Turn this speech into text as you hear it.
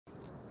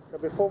So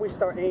before we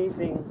start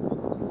anything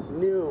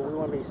new, we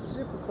want to be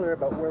super clear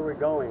about where we're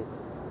going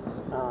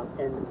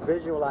and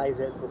visualize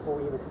it before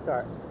we even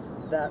start.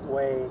 That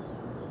way,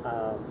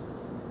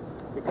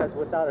 because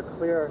without a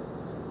clear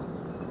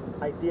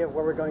idea of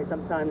where we're going,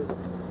 sometimes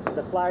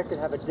the flyer could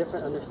have a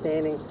different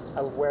understanding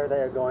of where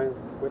they're going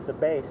with the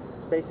base.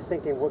 Base is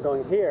thinking we're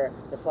going here.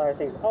 The flyer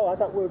thinks, oh, I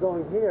thought we were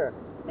going here.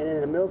 And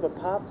in the middle of a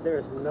pop,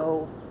 there's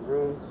no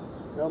room,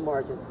 no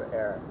margin for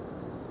error,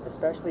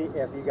 especially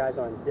if you guys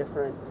are on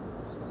different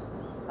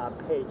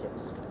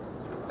pages.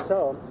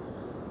 So,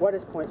 what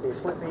is point B?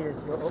 Point B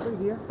is you're over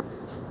here,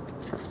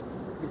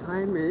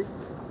 behind me.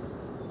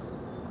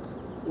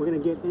 We're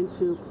going to get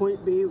into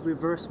point B,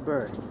 reverse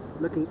bird.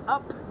 Looking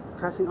up,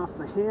 pressing off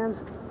the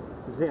hands,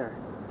 there.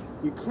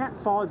 You can't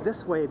fall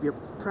this way if you're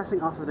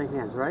pressing off of the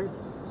hands, right?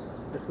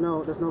 There's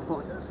no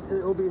falling.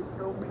 It'll be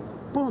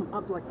boom,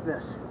 up like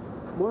this.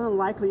 More than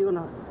likely you're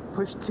going to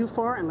push too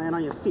far and land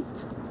on your feet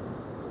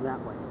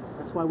that way.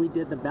 That's why we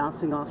did the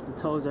bouncing off the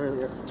toes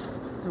earlier,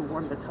 to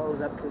warm the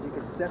toes up, because you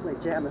could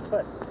definitely jam a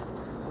foot.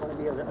 So you want to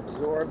be able to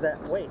absorb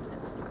that weight.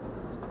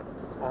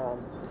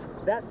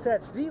 That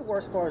said, the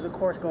worst part is, of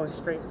course, going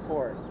straight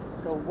forward.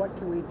 So what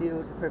can we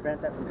do to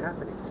prevent that from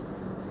happening?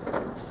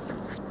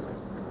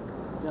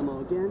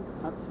 Demo again,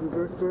 up to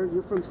reverse bird.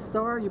 You're from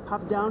star, you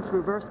pop down to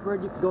reverse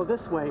bird, you can go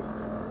this way.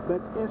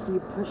 But if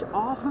you push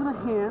off of the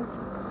hands,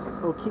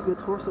 it'll keep your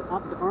torso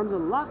up, the arms are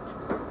locked,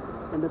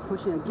 and they're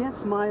pushing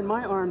against mine,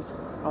 my arms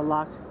are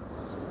locked.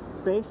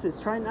 Bases,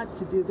 try not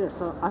to do this.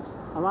 So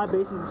a lot of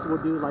bases will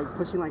do like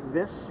pushing like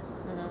this,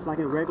 like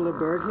in regular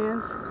bird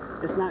hands.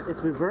 It's not, it's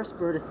reverse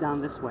bird, it's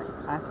down this way.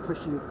 I have to push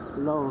you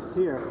low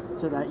here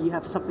so that you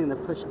have something to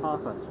push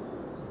off of.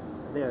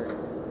 There it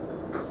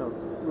is. So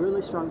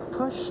really strong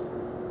push,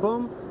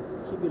 boom,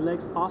 keep your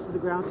legs off of the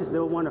ground because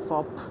they'll want to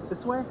fall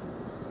this way.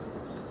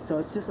 So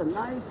it's just a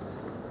nice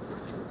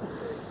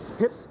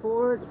hips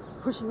forward,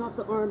 pushing off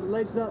the arm,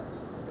 legs up,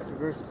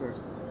 reverse bird.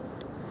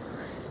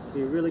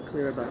 Be really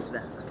clear about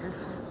that, okay?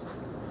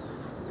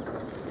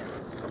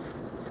 Yes.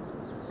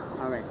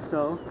 All right,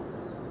 so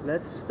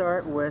let's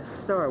start with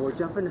star. We're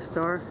jumping to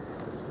star.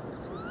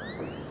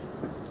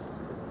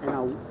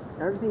 And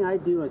everything I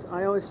do is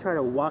I always try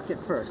to walk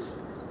it first.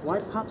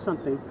 Why pop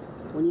something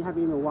when you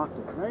haven't even walked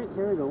it, right?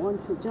 Here we go, 1,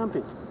 2,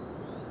 jumping.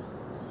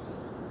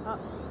 Up,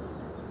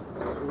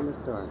 in the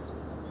star.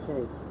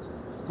 Okay,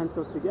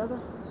 pencil together,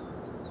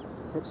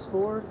 hips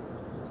forward.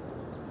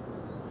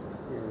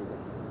 Here we go.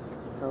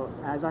 So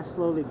as I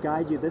slowly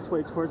guide you this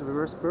way towards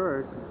reverse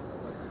bird,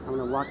 I'm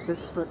gonna walk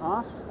this foot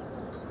off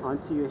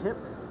onto your hip.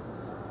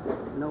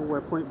 Know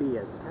where point B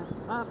is, okay?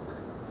 Up,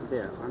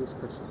 there, arms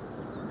pushing.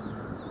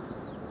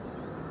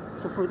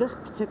 So for this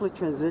particular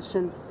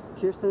transition,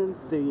 Kirsten,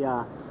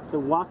 the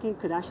walking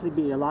could actually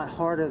be a lot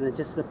harder than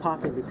just the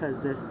popping because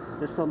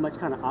there's so much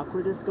kind of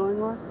awkwardness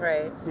going on.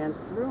 Right. Hands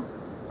through,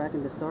 back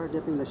into star,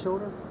 dipping the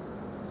shoulder,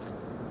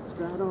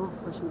 straddle,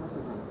 pushing off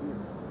the hand.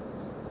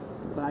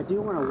 But I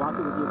do want to walk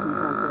it with you a few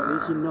times so at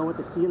least you know what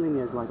the feeling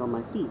is like on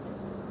my feet.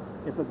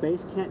 If a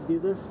base can't do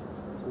this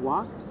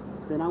walk,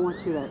 then I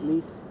want you to at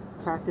least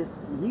practice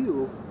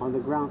you on the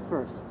ground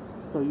first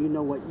so you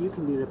know what you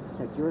can do to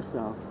protect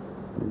yourself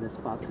in this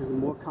spot, because the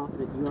more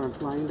confident you are in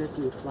flying this,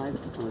 you will fly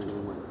this on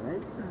anyone,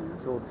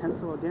 right? So we'll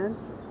pencil again,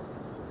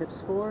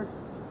 hips forward,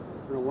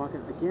 we're going to walk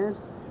it again,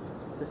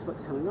 this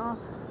foot's coming off,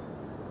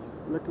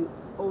 looking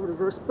over the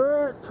reverse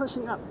bird,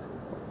 pushing up.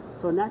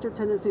 So a natural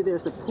tendency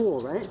there's to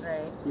pull, right?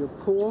 Right. So you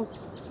pull,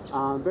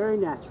 very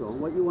natural.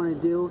 What you want to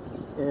do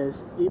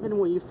is, even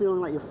when you're feeling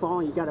like you're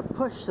falling, you got to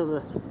push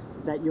so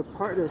that your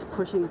partner is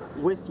pushing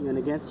with you and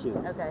against you.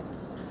 Okay.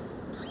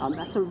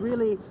 That's a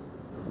really,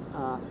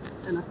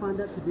 and I find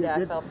that to be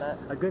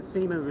a good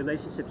theme in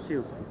relationships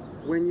too.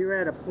 When you're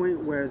at a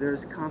point where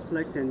there's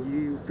conflict and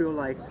you feel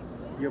like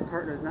your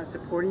partner is not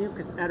supporting you,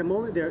 because at a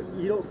moment there,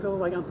 you don't feel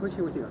like I'm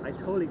pushing with you. I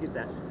totally get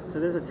that. So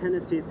there's a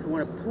tendency to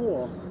want to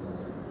pull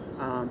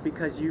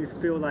because you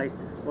feel like,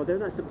 well, they're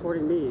not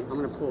supporting me, I'm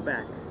going to pull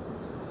back.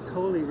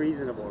 Totally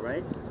reasonable,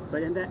 right?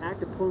 But in that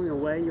act of pulling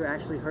away, you're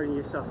actually hurting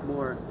yourself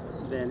more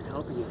than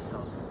helping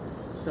yourself.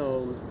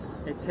 So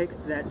it takes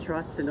that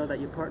trust to know that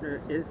your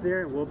partner is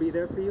there and will be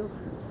there for you,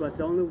 but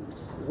the only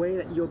way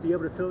that you'll be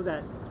able to feel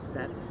that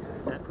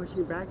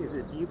pushing back is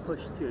if you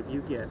push too, if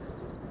you give.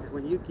 Because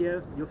when you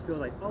give, you'll feel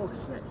like, oh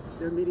shit,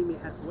 they're meeting me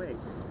halfway.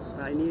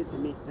 But I needed to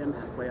meet them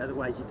halfway,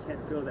 otherwise you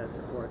can't feel that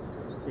support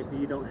if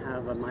you don't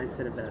have a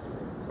mindset of that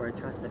or a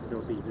trust that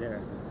they'll be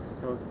there.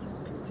 So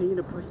continue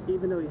to push,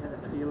 even though you have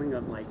that feeling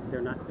of like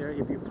they're not there.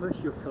 If you push,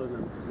 you'll feel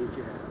them meet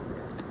you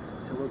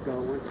halfway. So we'll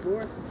go once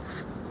more,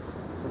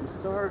 from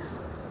star,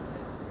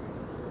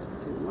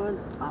 2, 1,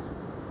 up,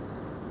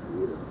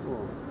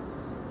 beautiful,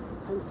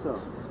 and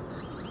so,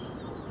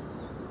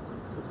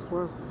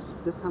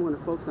 this time I'm going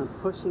to focus on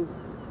pushing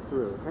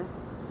through, okay?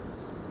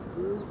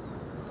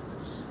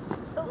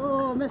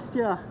 Oh, missed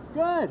ya,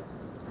 good!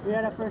 We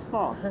had our first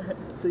fall.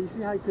 So you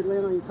see how you could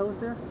land on your toes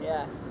there?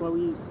 Yeah. That's why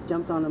we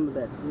jumped on them a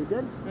bit. You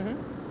good?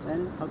 Mm-hmm.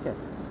 And, okay.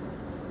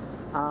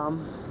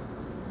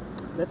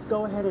 Let's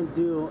go ahead and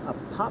do a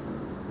pop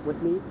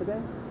with me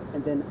today,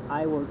 and then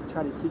I will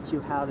try to teach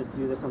you how to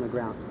do this on the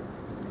ground.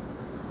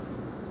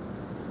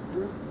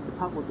 The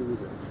pop will be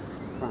easier,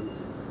 I promise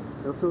you.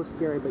 It'll feel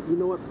scary, but you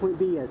know what point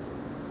B is?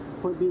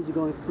 Point B is you're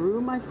going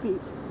through my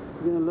feet.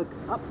 You're going to look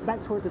up,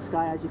 back towards the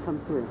sky as you come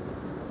through,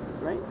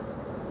 right?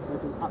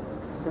 Looking up,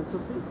 pencil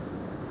feet.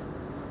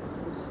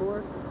 Hips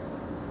forward.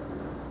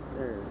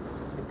 There it is.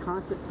 And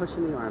constant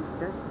pushing the arms,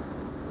 okay?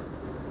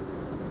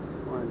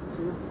 1,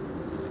 2.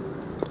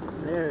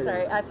 There it is.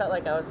 Sorry, I felt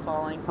like I was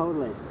falling.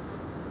 Totally.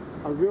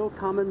 A real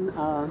common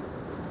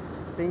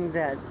thing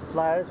that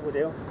flyers will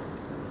do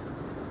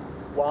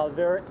while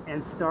they're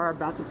and star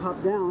about to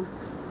pop down,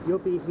 you'll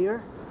be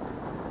here,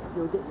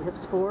 you'll get your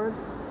hips forward,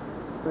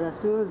 but as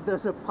soon as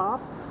there's a pop,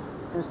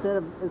 instead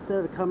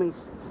of coming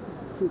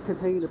to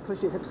continue to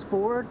push your hips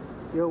forward,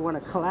 you'll want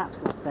to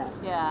collapse like that.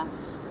 Yeah.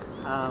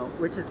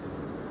 Which is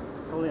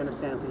totally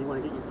understandable because you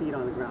want to get your feet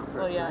on the ground first.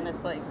 Well, yeah, right? and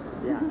it's like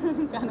yeah,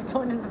 kind of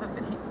going into the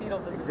fetal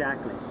position.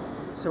 exactly.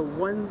 So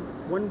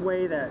one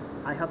way that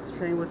I help to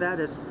train with that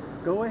is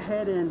go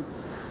ahead and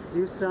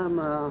do some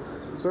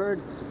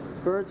bird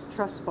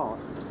trust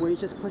falls, where you're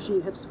just pushing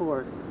your hips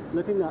forward,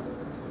 looking up,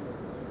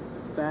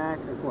 just back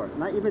and forth.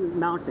 Not even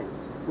mounting.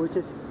 We're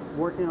just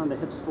working on the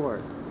hips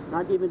forward.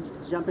 Not even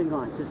jumping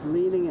on, just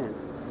leaning in.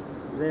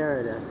 There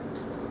it is.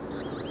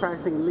 Just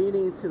practicing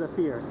leaning into the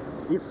fear.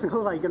 You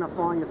feel like you're gonna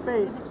fall on your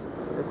face,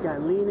 you've got to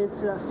lean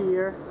into that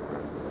fear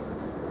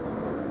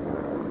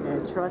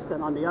and trust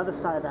that on the other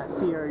side of that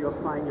fear you'll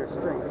find your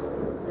strength.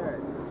 There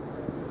it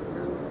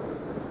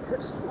is.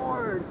 Hips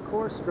forward,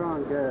 core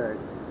strong, good.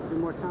 2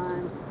 more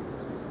times.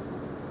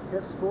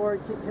 Hips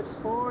forward, keep hips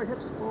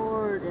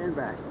forward, and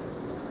back.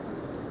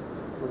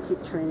 We'll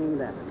keep training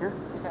that, okay?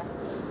 Okay.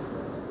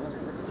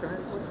 Let's try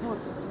it once more.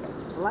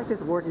 I like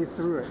this working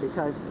through it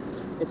because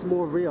it's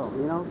more real,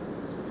 you know?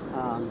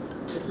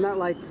 It's not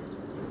like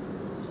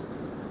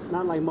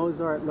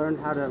Mozart learned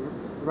how to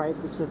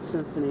write the 5th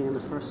Symphony in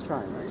the first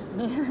try,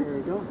 right? Here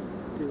we go.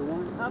 2,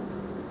 1, up.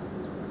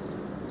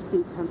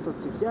 Feet pencil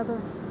together.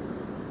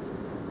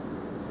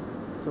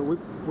 So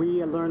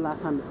we learned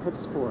last time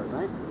hips forward,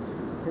 right?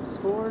 Hips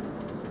forward,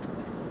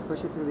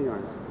 push it through the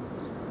arms.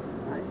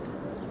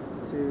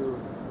 Nice. 2,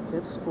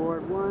 hips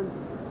forward, 1.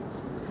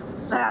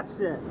 That's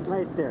it,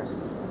 right there.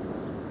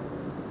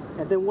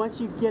 And then once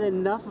you get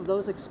enough of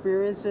those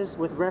experiences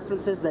with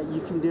references that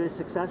you can do it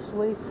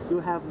successfully,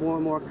 you'll have more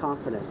and more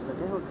confidence.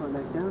 Okay, we'll come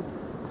back down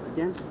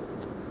again.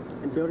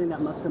 And building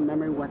that muscle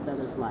memory, what that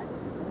is like.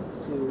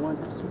 2, 1,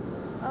 hips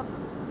up.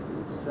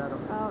 Straddle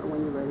out,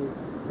 when you're ready,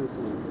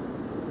 pencil in.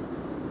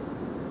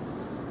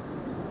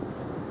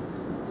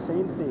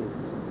 Same thing.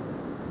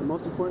 The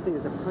most important thing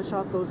is to push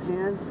off those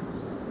hands,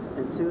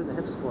 and 2 is the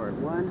hips forward.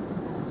 1,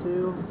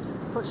 2,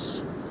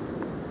 push.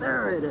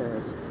 There it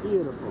is.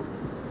 Beautiful.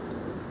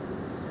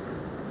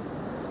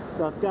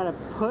 So I've got to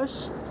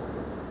push.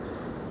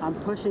 I'm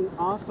pushing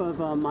off of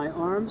my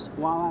arms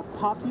while I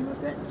pop you a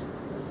bit.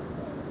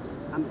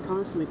 I'm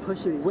constantly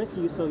pushing with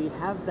you so you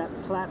have that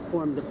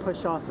platform to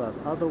push off of.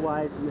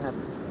 Otherwise, you have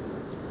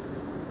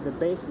the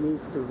base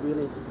needs to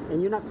really,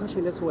 and you're not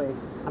pushing this way.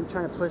 I'm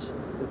trying to push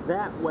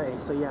that way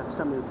so you have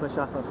something to push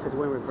off of because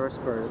we're in reverse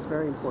bird. It's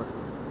very important.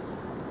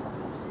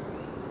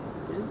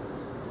 Okay.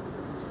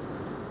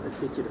 Let's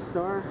get you to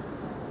star.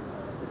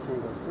 This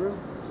hand goes through.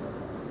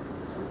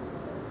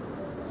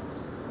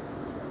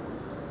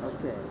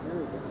 Okay, there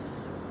we go.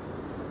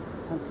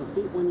 Pencil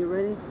feet when you're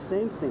ready.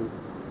 Same thing.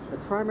 The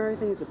primary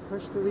thing is to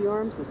push through the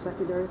arms. The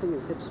secondary thing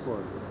is hips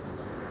forward.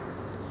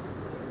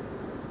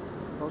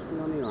 Focusing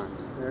on the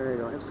arms. There you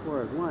go. Hips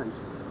forward. 1,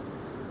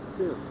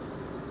 2.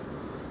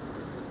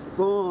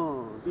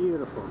 Boom.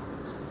 Beautiful.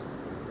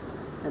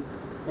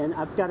 And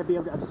I've got to be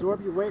able to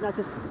absorb your weight, not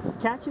just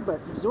catch it,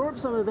 but absorb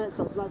some of it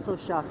so it's not so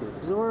shocking.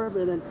 Absorb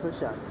and then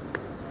push up.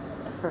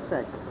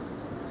 Perfect.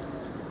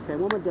 Okay,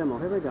 one more demo.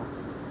 Here we go.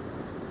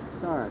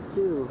 Star.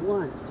 2,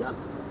 1. Jump.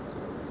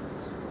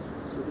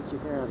 Get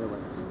your hair out of the way.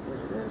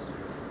 There it is.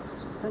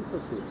 Pencil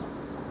feet.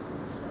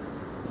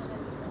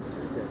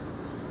 Very good.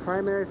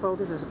 Primary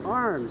focus is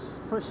arms,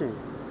 pushing.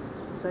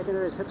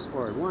 Secondary is hips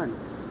forward. 1,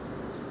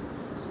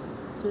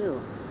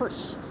 2,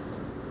 push.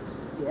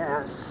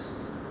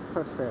 Yes.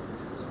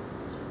 Perfect.